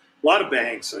people, a lot of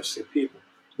banks, I say people,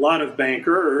 a lot of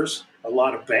bankers, a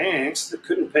lot of banks that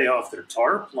couldn't pay off their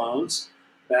TARP loans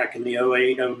back in the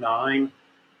 08, 09,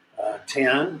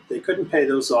 10. They couldn't pay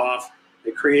those off.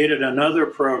 They created another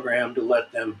program to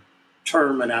let them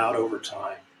term it out over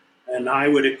time. And I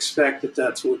would expect that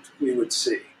that's what we would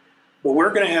see. But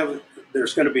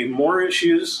there's going to be more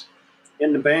issues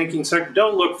in the banking sector.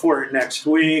 Don't look for it next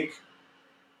week.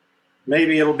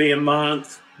 Maybe it'll be a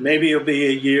month. Maybe it'll be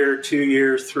a year, 2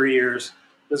 years, 3 years.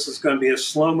 This is going to be a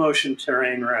slow motion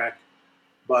train wreck.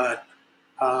 But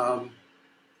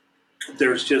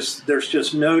there's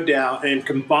just no doubt. And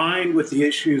combined with the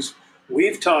issues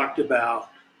we've talked about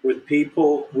with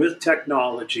people with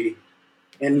technology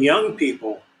and young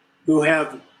people,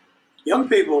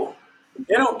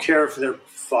 they don't care if their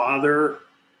father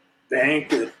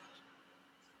banked at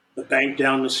the bank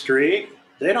down the street.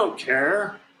 They don't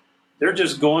care. They're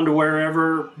just going to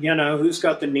wherever, who's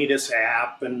got the neatest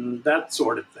app and that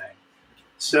sort of thing.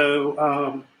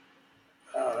 So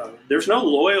there's no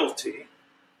loyalty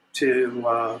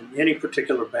to any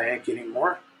particular bank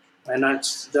anymore, and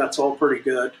that's all pretty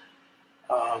good.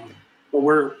 But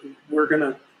we're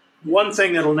gonna one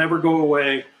thing that'll never go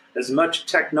away, as much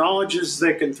technology as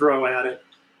they can throw at it.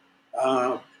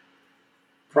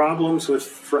 Problems with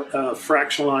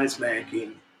fractionalized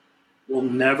banking will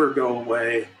never go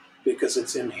away because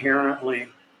it's inherently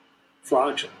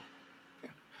fraudulent.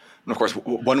 And of course,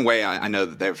 one way I know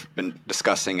that they've been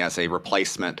discussing as a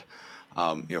replacement,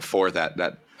 for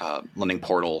that lending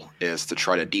portal is to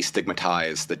try to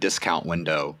destigmatize the discount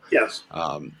window. Yes.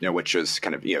 Which is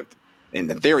kind of in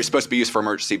theory supposed to be used for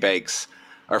emergency banks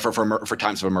or for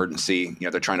times of emergency.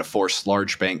 They're trying to force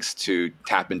large banks to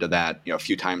tap into that a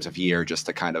few times a year just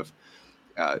to kind of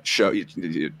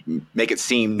make it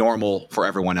seem normal for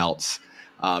everyone else.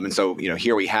 And so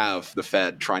here we have the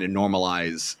Fed trying to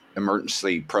normalize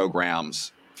emergency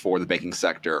programs for the banking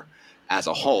sector as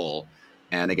a whole.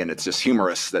 And again, it's just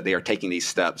humorous that they are taking these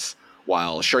steps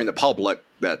while assuring the public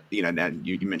that, and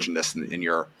you mentioned this in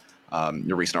your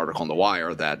recent article in The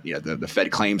Wire, that the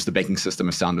Fed claims the banking system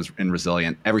is sound and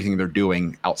resilient. Everything they're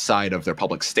doing outside of their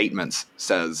public statements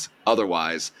says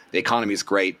otherwise. The economy is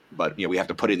great, but we have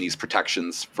to put in these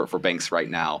protections for banks right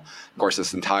now. Of course,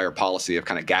 this entire policy of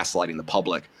kind of gaslighting the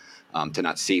public to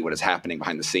not see what is happening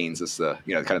behind the scenes is the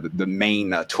kind of the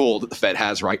main tool that the Fed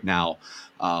has right now.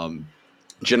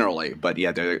 Generally, but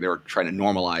they're trying to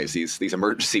normalize these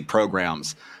emergency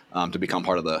programs to become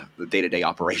part of the day-to-day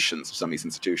operations of some of these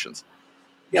institutions.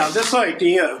 Yeah, this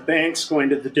idea of banks going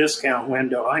to the discount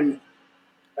window, I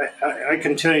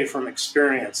can tell you from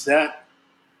experience that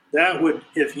would,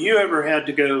 if you ever had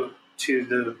to go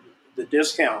to the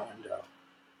discount window,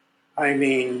 I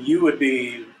mean, you would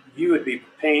be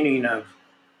painting a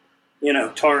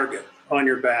target on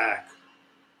your back,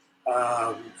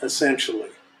 essentially.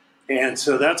 And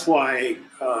so that's why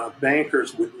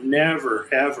bankers would never,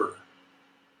 ever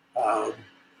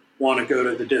want to go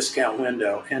to the discount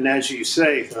window. And as you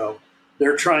say, though,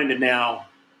 they're trying to now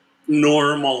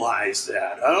normalize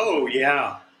that. Oh,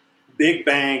 yeah, big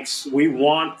banks, we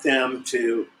want them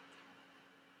to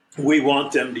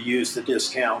use the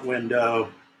discount window.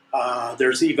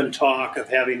 There's even talk of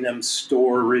having them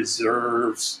store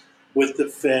reserves with the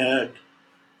Fed.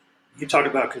 You talk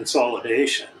about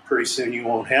consolidation. Pretty soon you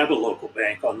won't have a local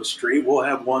bank on the street. We'll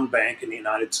have one bank in the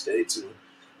United States, and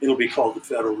it'll be called the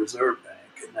Federal Reserve Bank.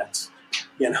 And that's,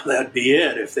 that'd be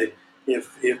it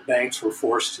if banks were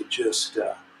forced to just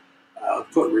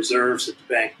put reserves at the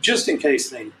bank, just in case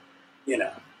they,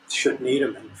 should need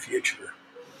them in the future.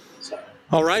 So.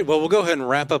 All right. Well, we'll go ahead and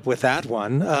wrap up with that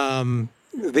one.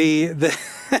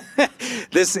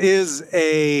 This is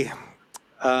an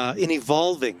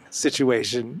evolving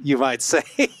situation, you might say,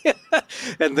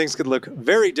 and things could look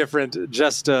very different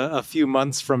just a few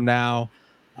months from now.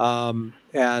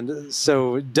 And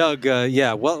so, Doug,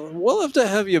 we'll have to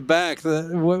have you back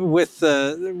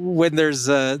when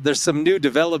there's some new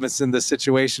developments in this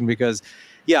situation, because,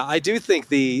 I do think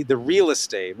the real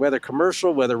estate, whether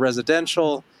commercial, whether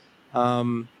residential,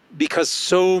 because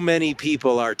so many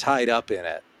people are tied up in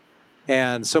it,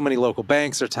 and so many local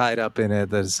banks are tied up in it,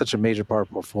 that it's such a major part of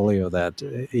the portfolio that,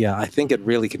 I think it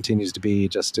really continues to be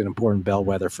just an important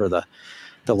bellwether for the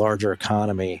larger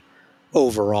economy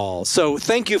overall. So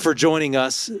thank you for joining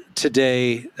us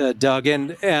today, Doug.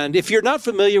 And if you're not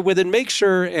familiar with it, make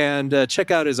sure and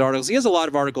check out his articles. He has a lot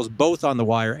of articles both on The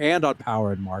Wire and on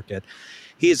Power and Market.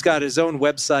 He's got his own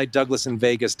website,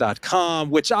 douglasinvegas.com,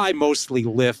 which I mostly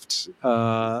lift.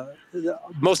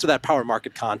 Most of that Power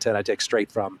Market content I take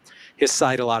straight from his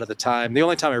site a lot of the time. The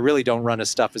only time I really don't run his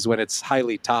stuff is when it's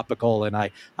highly topical and I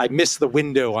miss the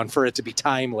window for it to be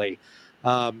timely.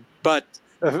 But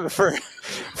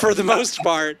for the most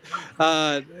part,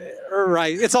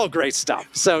 right, it's all great stuff.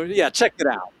 So check it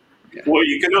out. Well,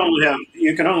 you can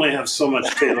only have so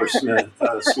much Taylor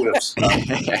Swift stuff.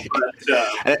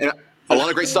 And a lot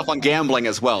of great stuff on gambling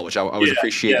as well, which I always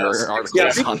appreciate your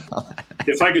articles on.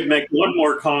 If I could make one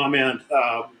more comment,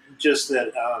 just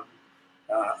that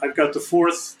I've got the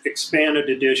 4th expanded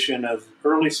edition of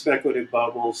Early Speculative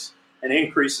Bubbles and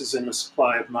Increases in the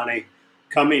Supply of Money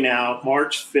coming out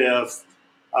March 5th.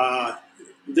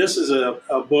 This is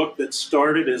a book that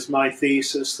started as my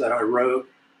thesis that I wrote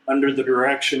under the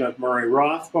direction of Murray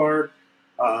Rothbard.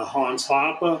 Hans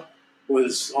Hoppe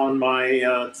was on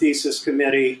my thesis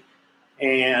committee.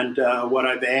 And what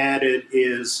I've added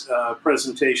is a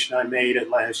presentation I made at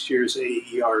last year's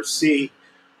AERC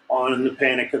on the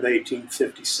Panic of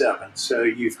 1857. So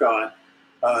you've got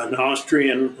an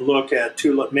Austrian look at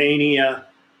Tulip Mania,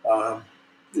 the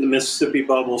Mississippi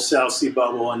Bubble, South Sea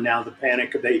Bubble, and now the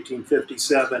Panic of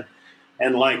 1857.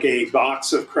 And like a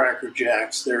box of Cracker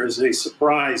Jacks, there is a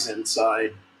surprise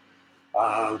inside.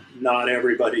 Not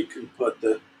everybody can put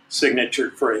the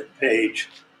signature page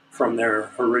from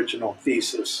their original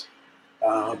thesis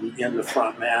in the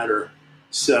front matter.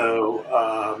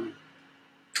 So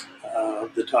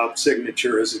the top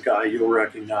signature is a guy you'll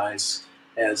recognize,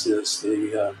 as is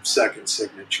the second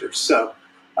signature. So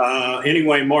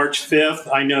anyway, March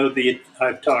 5th, I know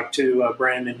I've talked to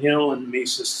Brandon Hill in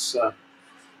Mises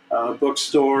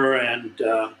bookstore, and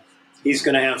he's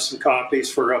going to have some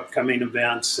copies for upcoming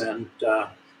events. And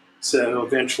so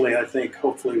eventually, I think,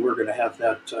 hopefully, we're going to have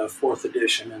that fourth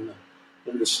edition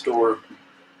in the store.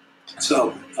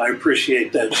 So I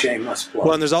appreciate that shameless plug.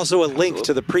 Well, and there's also a link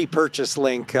to the pre-purchase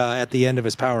link at the end of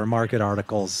his Power Market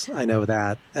articles. I know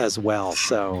that as well.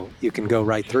 So you can go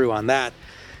right through on that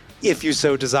if you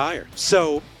so desire.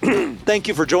 So thank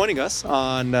you for joining us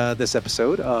on this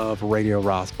episode of Radio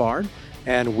Rothbard.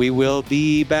 And we will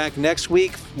be back next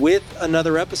week with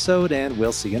another episode, and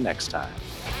we'll see you next time.